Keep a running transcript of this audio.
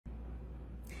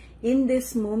In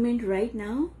this moment right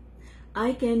now,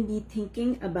 I can be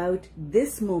thinking about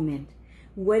this moment,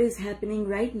 what is happening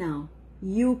right now,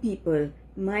 you people,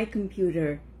 my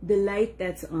computer, the light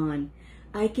that's on.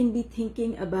 I can be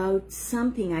thinking about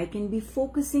something. I can be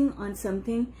focusing on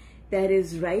something that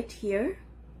is right here.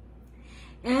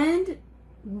 And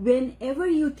whenever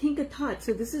you think a thought,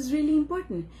 so this is really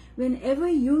important, whenever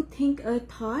you think a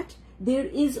thought, there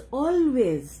is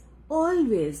always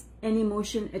an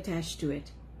emotion attached to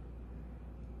it.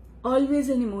 Always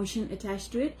an emotion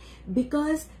attached to it,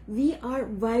 because we are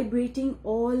vibrating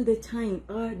all the time.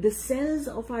 The cells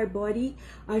of our body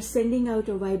are sending out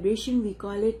a vibration. We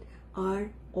call it our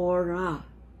aura.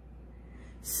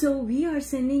 So we are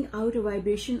sending out a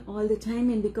vibration all the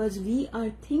time, and because we are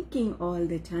thinking all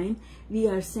the time, we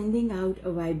are sending out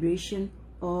a vibration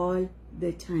all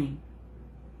the time.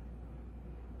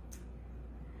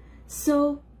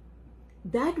 So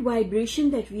that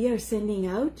vibration that we are sending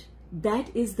out,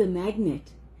 that is the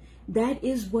magnet. That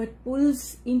is what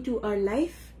pulls into our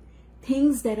life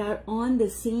things that are on the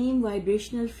same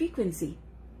vibrational frequency.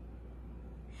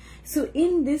 So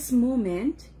in this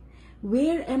moment,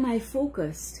 where am I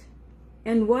focused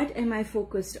and what am I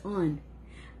focused on?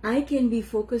 I can be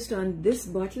focused on this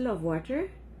bottle of water,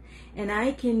 and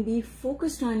I can be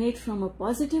focused on it from a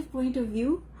positive point of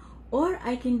view, or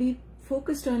I can be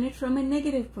focused on it from a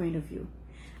negative point of view.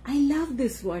 I love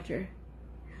this water.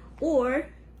 Or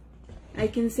I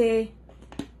can say,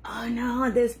 oh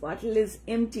no, this bottle is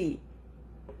empty.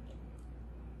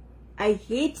 I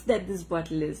hate that this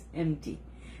bottle is empty.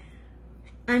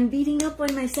 I'm beating up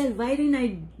on myself. Why didn't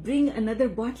I bring another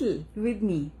bottle with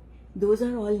me? Those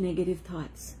are all negative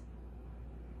thoughts.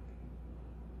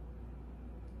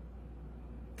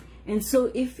 And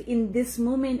so if in this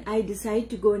moment I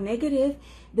decide to go negative,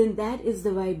 then that is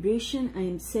the vibration I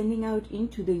am sending out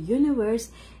into the universe,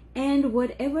 and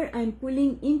whatever I'm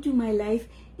pulling into my life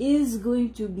is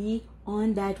going to be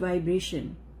on that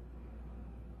vibration.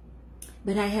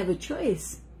 But I have a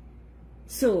choice.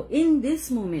 So in this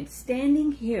moment,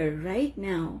 standing here right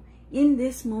now, in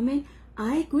this moment,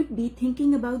 I could be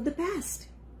thinking about the past.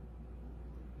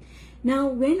 Now,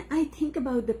 when I think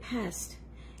about the past,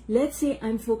 let's say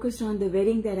I'm focused on the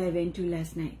wedding that I went to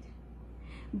last night.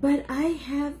 But I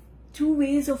have two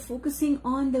ways of focusing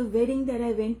on the wedding that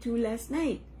I went to last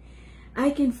night.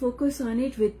 I can focus on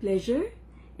it with pleasure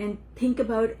and think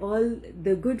about all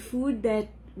the good food that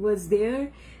was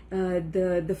there,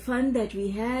 the fun that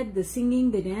we had, the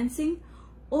singing, the dancing.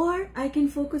 Or I can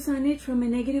focus on it from a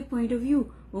negative point of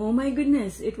view. Oh my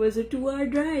goodness, it was a 2-hour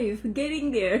drive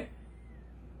getting there.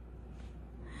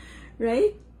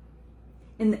 Right?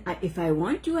 And if I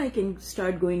want to, I can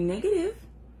start going negative.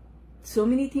 So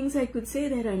many things I could say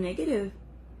that are negative.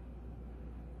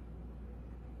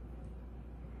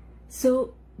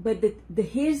 So, but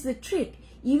here's the trick.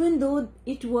 Even though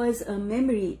it was a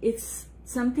memory, it's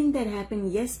something that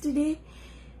happened yesterday,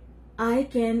 I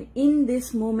can, in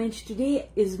this moment today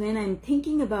is when I'm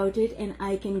thinking about it, and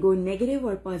I can go negative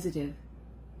or positive.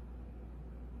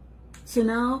 So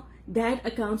now that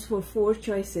accounts for 4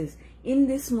 choices. In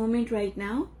this moment right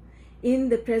now, in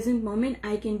the present moment,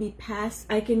 I can be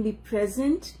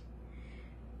present,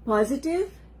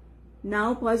 positive,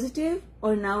 now positive,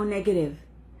 or now negative.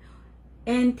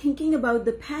 And thinking about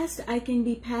the past, I can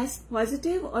be past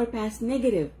positive or past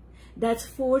negative. That's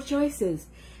 4 choices.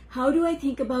 How do I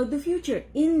think about the future?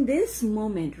 In this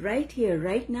moment, right here,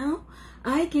 right now,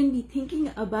 I can be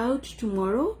thinking about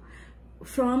tomorrow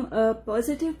from a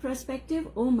positive perspective.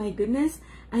 Oh my goodness,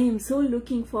 I am so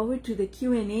looking forward to the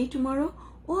Q&A tomorrow.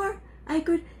 Or I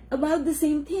could, about the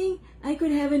same thing, I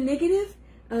could have a negative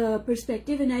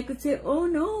perspective, and I could say, oh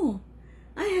no,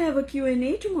 I have a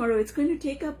Q&A tomorrow. It's going to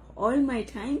take up all my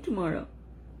time tomorrow.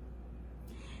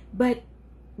 But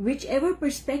whichever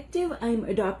perspective I'm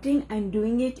adopting, I'm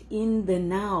doing it in the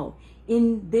now,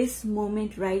 in this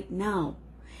moment right now.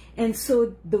 And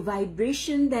so the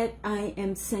vibration that I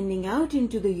am sending out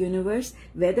into the universe,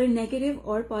 whether negative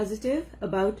or positive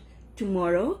about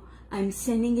tomorrow, I'm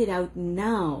sending it out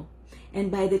now.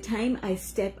 And by the time I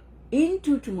step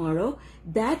into tomorrow,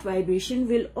 that vibration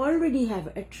will already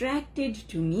have attracted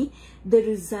to me the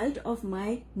result of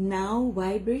my now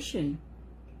vibration.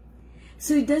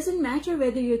 So it doesn't matter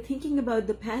whether you're thinking about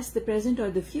the past, the present,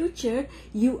 or the future,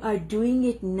 you are doing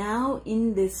it now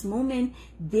in this moment.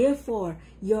 Therefore,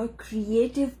 your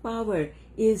creative power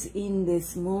is in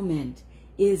this moment,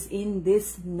 is in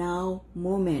this now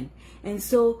moment. And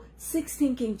so 6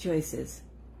 thinking choices.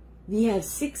 We have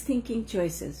 6 thinking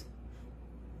choices.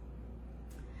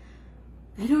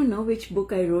 I don't know which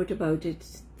book I wrote about it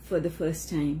for the first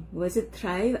time? Was it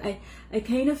Thrive? I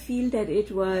kind of feel that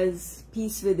it was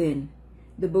Peace Within,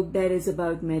 the book that is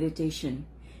about meditation.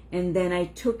 And then I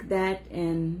took that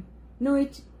and, no,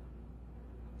 it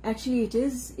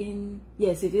is in,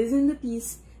 yes, it is in the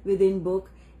Peace Within book,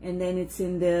 and then it's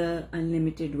in the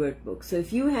Unlimited Workbook. So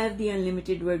if you have the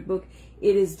Unlimited Workbook,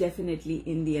 it is definitely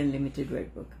in the Unlimited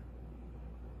Workbook.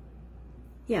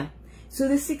 Yeah, so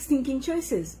the 6 thinking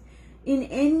choices. In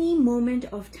any moment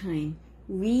of time,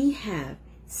 we have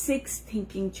 6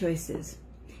 thinking choices.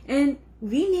 And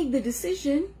we make the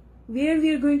decision where we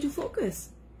are going to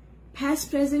focus.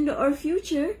 Past, present, or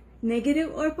future,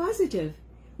 negative or positive.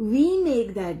 We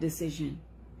make that decision.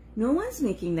 No one's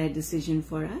making that decision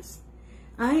for us.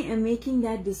 I am making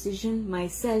that decision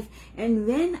myself. And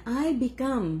when I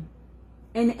become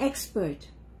an expert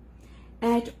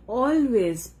at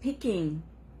always picking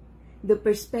the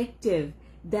perspective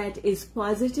that is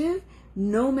positive,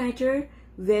 no matter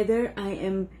whether I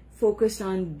am focused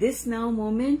on this now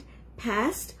moment,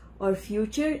 past or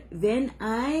future, when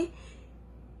I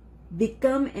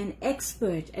become an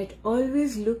expert at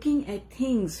always looking at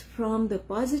things from the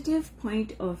positive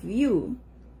point of view,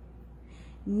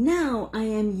 now I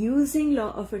am using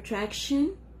law of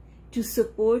attraction to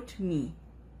support me.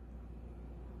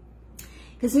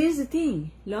 Because here's the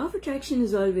thing, law of attraction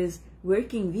is always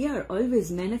working. We are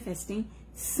always manifesting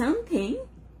something.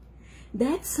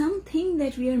 That something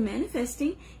that we are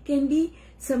manifesting can be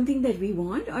something that we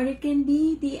want, or it can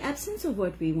be the absence of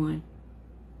what we want.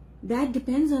 That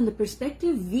depends on the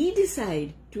perspective we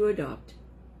decide to adopt.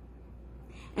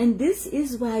 And this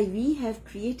is why we have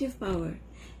creative power.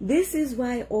 This is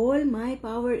why all my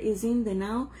power is in the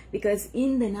now, because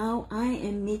in the now I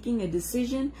am making a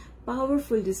decision,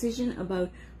 powerful decision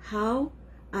about how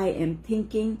I am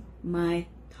thinking my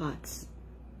thoughts.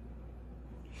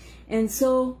 And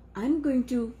so I'm going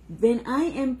to, when I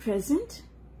am present,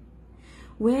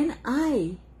 when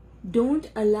I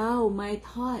don't allow my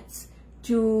thoughts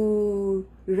to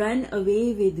run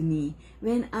away with me,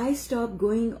 when I stop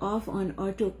going off on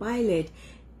autopilot,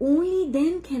 only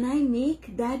then can I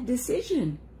make that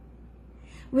decision.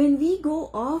 When we go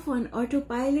off on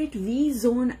autopilot, we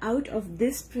zone out of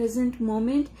this present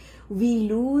moment, we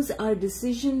lose our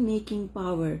decision-making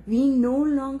power. We no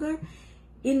longer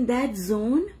in that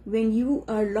zone. When you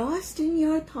are lost in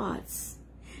your thoughts,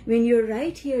 when you're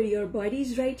right here, your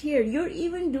body's right here, you're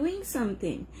even doing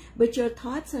something, but your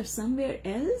thoughts are somewhere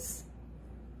else,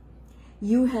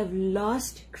 you have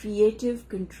lost creative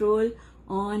control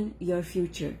on your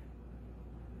future.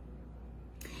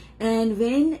 And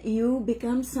when you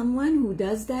become someone who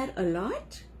does that a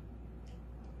lot,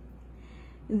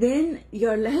 then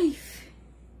your life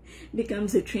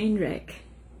becomes a train wreck.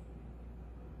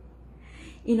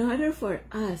 In order for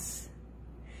us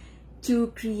to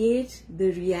create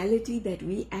the reality that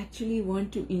we actually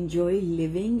want to enjoy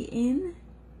living in,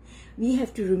 we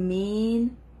have to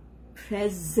remain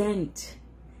present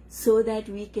so that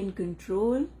we can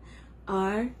control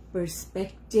our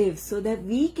perspective, so that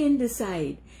we can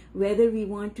decide whether we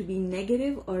want to be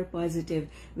negative or positive,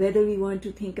 whether we want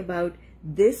to think about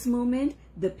this moment,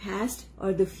 the past,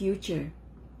 or the future.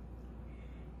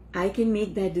 I can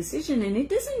make that decision, and it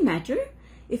doesn't matter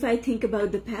if I think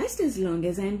about the past as long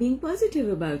as I'm being positive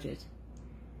about it.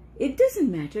 It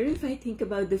doesn't matter if I think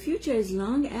about the future as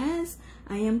long as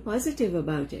I am positive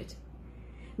about it.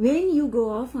 When you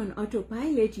go off on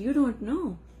autopilot, you don't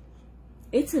know.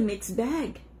 It's a mixed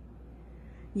bag.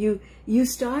 You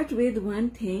start with one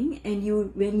thing, and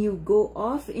when you go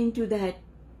off into that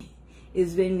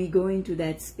is when we go into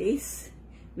that space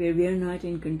where we are not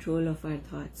in control of our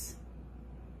thoughts.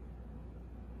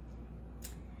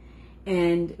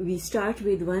 And we start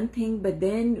with one thing, but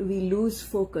then we lose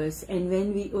focus. And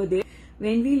when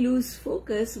we lose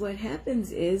focus, what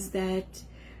happens is that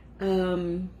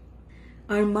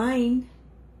our mind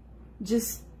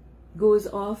just goes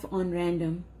off on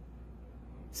random.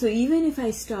 So even if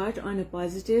I start on a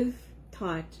positive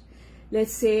thought,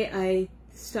 let's say I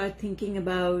start thinking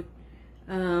about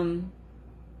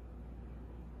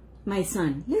my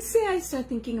son. Let's say I start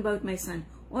thinking about my son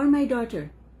or my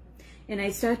daughter, and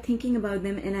I start thinking about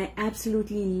them, and I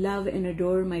absolutely love and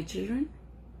adore my children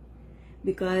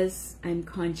because I'm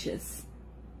conscious.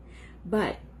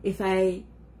 But if I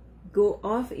go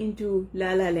off into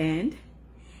La La Land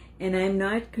and I'm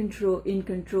not in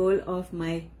control of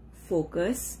my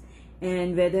focus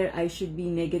and whether I should be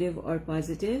negative or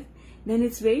positive, then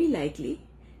it's very likely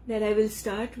that I will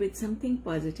start with something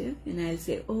positive, and I'll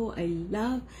say, oh, I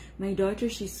love my daughter,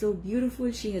 she's so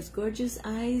beautiful, she has gorgeous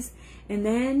eyes. And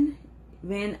then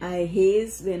when I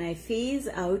phase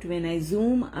out, when I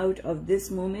zoom out of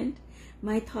this moment,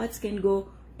 my thoughts can go,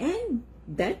 and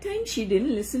that time she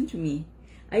didn't listen to me.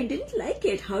 I didn't like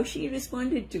it how she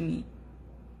responded to me.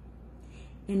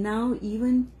 And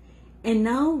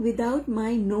now without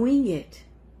my knowing it,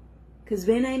 because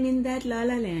when I'm in that la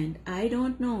la land, I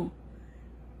don't know.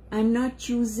 I'm not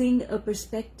choosing a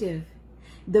perspective.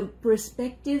 The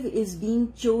perspective is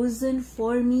being chosen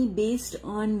for me based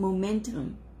on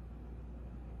momentum.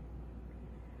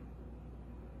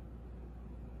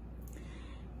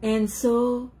 And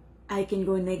so I can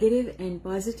go negative and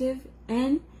positive,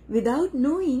 and without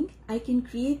knowing, I can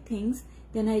create things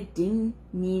that I didn't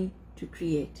mean to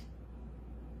create.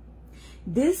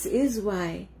 This is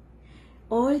why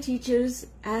all teachers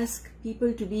ask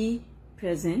people to be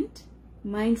present,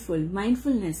 mindful.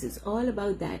 Mindfulness is all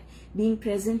about that, being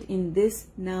present in this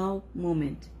now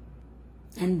moment.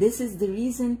 And this is the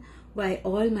reason why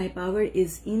all my power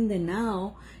is in the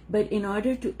now. But in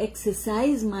order to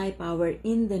exercise my power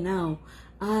in the now,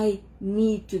 I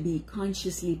need to be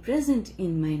consciously present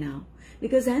in my now,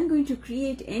 because I'm going to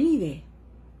create anyway.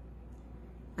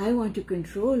 I want to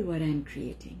control what I'm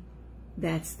creating.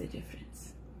 That's the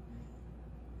difference.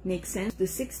 Makes sense? The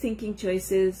 6 thinking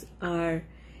choices are,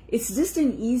 it's just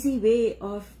an easy way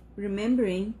of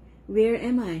remembering, where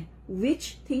am I?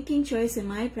 Which thinking choice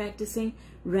am I practicing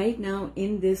right now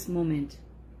in this moment?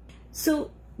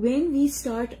 So when we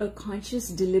start a conscious,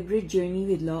 deliberate journey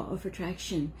with law of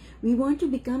attraction, we want to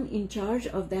become in charge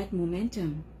of that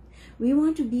momentum. We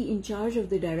want to be in charge of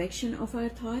the direction of our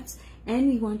thoughts, and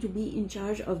we want to be in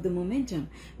charge of the momentum.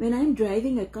 When I'm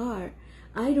driving a car,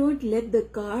 I don't let the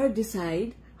car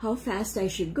decide how fast I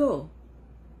should go.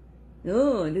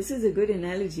 Oh, this is a good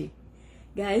analogy.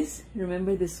 Guys,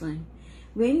 remember this one.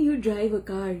 When you drive a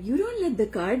car, you don't let the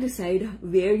car decide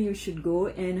where you should go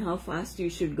and how fast you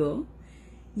should go.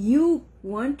 You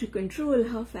want to control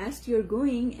how fast you're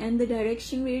going and the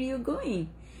direction where you're going.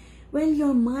 Well,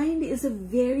 your mind is a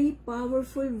very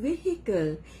powerful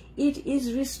vehicle. It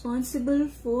is responsible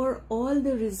for all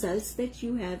the results that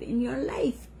you have in your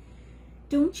life.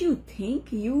 Don't you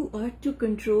think you ought to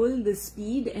control the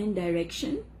speed and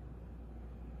direction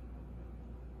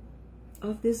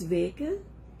of this vehicle?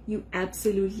 You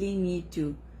absolutely need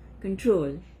to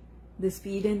control the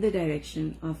speed and the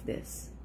direction of this.